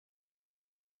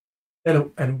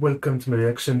Hello and welcome to my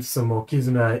reaction to some more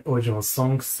Kizuna AI original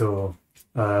songs. So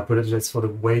I apologize for the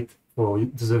wait for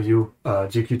those of you,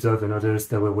 JQTov and others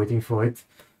that were waiting for it.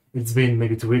 It's been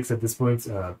maybe 2 weeks at this point.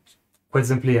 Quite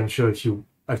simply, I'm sure if you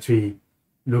actually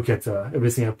look at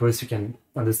everything I post, you can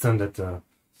understand that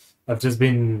I've just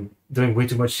been doing way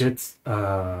too much shit.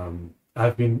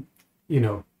 I've been,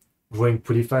 growing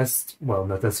pretty fast. Well,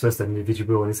 not as fast as a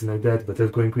Vtuber or anything like that, but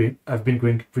I've been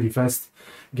growing pretty fast,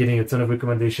 getting a ton of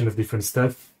recommendation of different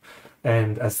stuff,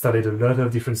 and I started a lot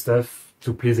of different stuff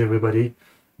to please everybody.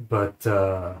 But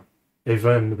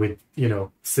even with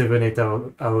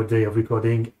 7-8 hour day of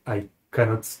recording, I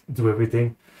cannot do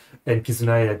everything. And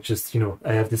Kizuna,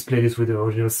 I have this playlist with the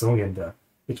original song, and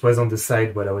it was on the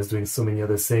side while I was doing so many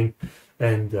other things.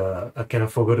 And I kind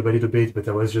of forgot about it a bit, but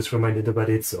I was just reminded about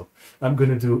it. So I'm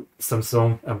gonna do some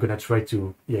song. I'm gonna try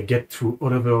to get through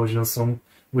all of the original song,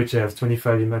 which I have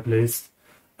 25 in my playlist,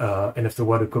 and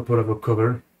afterward a couple of a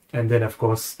cover. And then of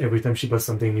course every time she posts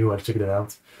something new, I'll check that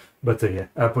out. But I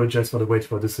apologize for the wait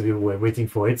for those of you who were waiting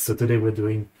for it. So today we're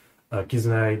doing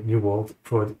Kizuna AI New World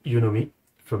Prod.Yunomi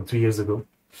from 2 years ago,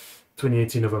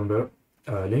 2018 November.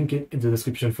 Link it in the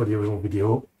description for the original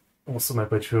video. Also my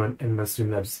Patreon and my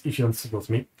Streamlabs if you want to support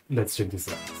me. Let's check this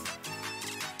out.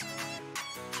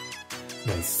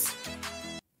 Nice.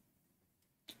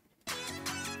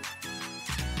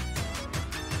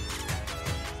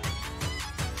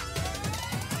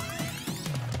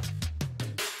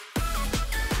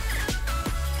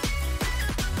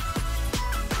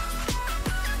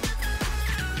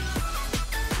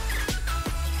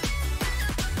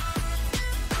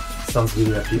 Sounds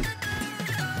really happy.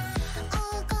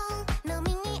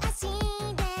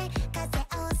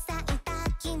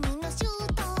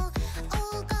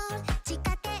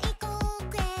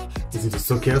 Is it a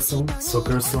soccer song?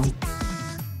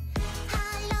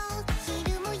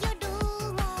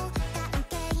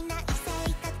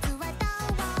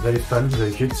 Very fun,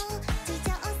 very cute.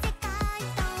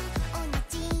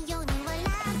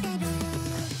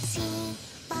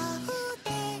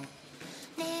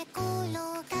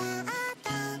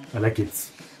 I like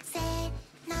it.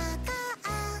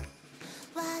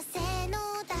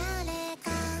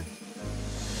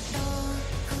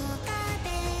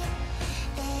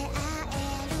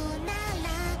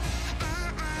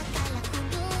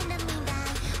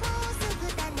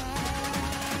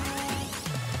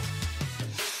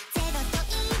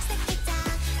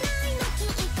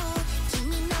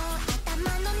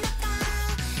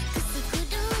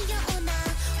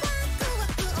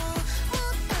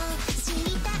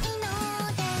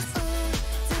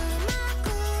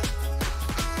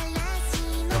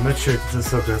 I'm not sure if it's a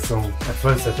soccer song. At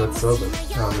first I thought so, but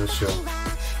I'm not sure.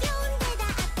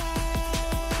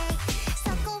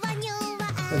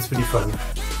 That's pretty fun.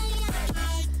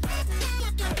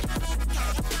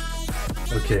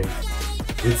 Okay.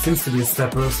 It seems to be a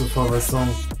stepper so far the song.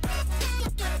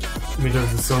 Middle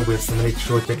of the song with some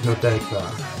electro techno type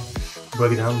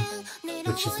breakdown,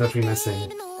 which is not really my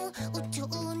thing.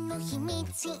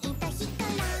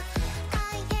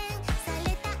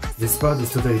 This part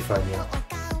is totally fine, yeah.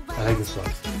 I like this part.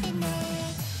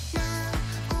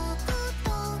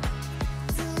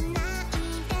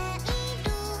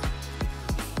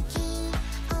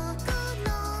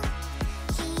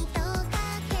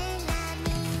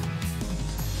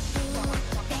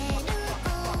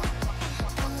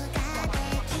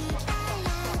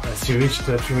 Has she reached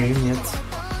that dream yet?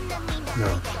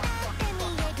 No.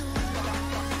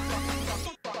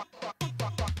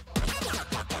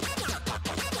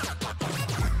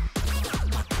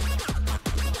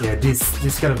 Yeah,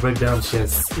 this kind of breakdown she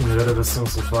has in a lot of the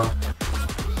songs so far.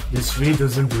 This really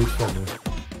doesn't do it for me.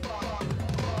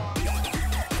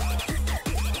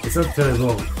 It's not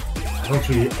terrible. I don't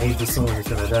really hate the song or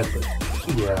anything like that, but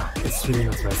yeah, it's really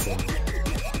not my thing.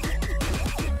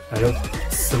 I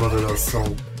hope some of the other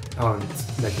songs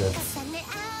aren't like that.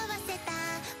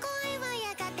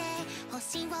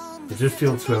 It just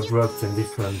feels too abrupt and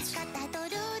different.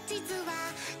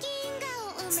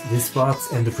 This part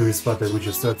and the previous part that we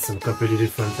just heard some completely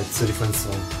different, like it's a different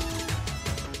song.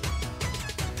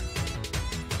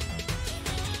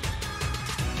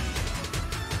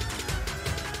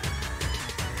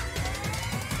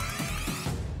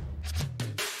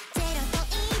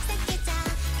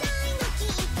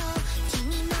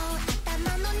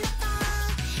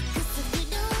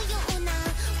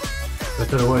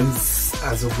 But otherwise,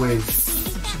 as always,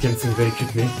 she can sing very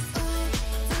cutely.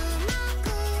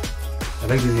 I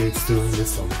like the lyrics too in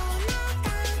this song.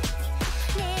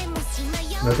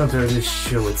 Not entirely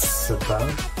sure what it's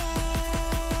about,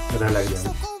 but I like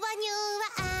them.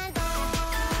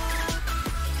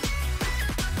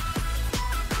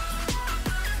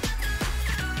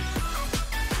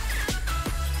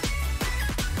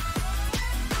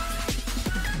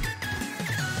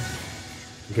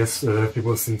 I guess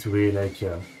people seem to really like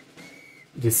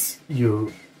this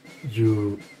Yunomi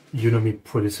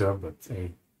producer, but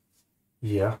hey,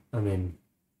 yeah, I mean,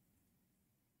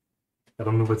 I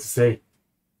don't know what to say. I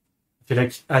feel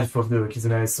like half of the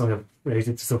Kizuna AI song I've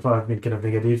related to so far have been kind of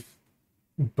negative,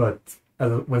 but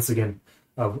once again,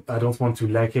 I don't want to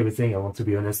like everything. I want to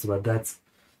be honest about that.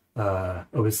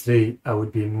 Obviously, I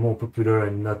would be more popular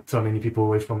and not turn many people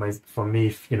away from me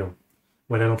if, you know,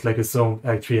 when I don't like a song,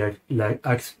 I actually act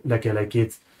like I like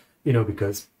it, you know,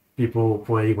 because people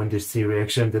probably when they see a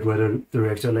reaction, they'd rather the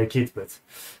reactor like it. But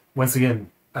once again,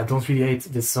 I don't really hate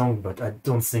this song, but I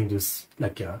don't think this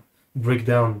like a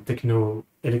breakdown, techno,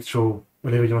 electro,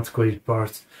 whatever you want to call it,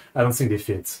 part, I don't think they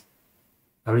fit.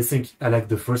 I really think I like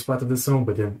the first part of the song,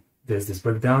 but then there's this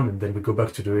breakdown, and then we go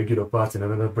back to the regular part and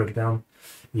another breakdown.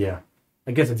 Yeah,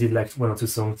 I guess I did like one or two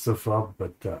songs so far,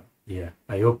 but yeah,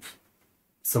 I hope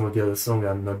some of the other songs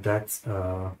are not that.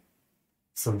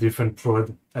 Some different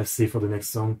prod I see for the next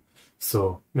song,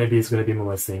 so maybe it's gonna be more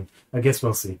my thing. I guess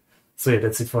we'll see. So yeah,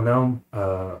 that's it for now.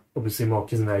 Obviously more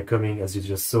Kizuna AI coming, as you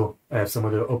just saw. I have some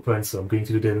other open, so I'm going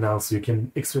to do them now, so you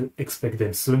can expect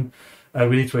them soon. I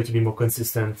really try to be more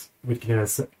consistent with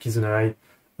Kizuna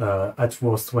AI, at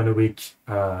worst 1 a week.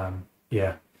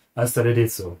 Yeah, I started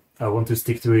it, so I want to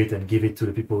stick to it and give it to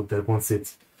the people that wants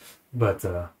it. But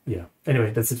yeah, anyway,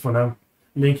 that's it for now.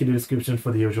 Link in the description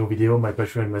for the original video, my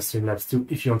Patreon and my Streamlabs too,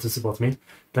 if you want to support me.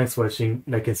 Thanks for watching,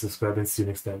 like and subscribe, and see you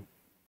next time.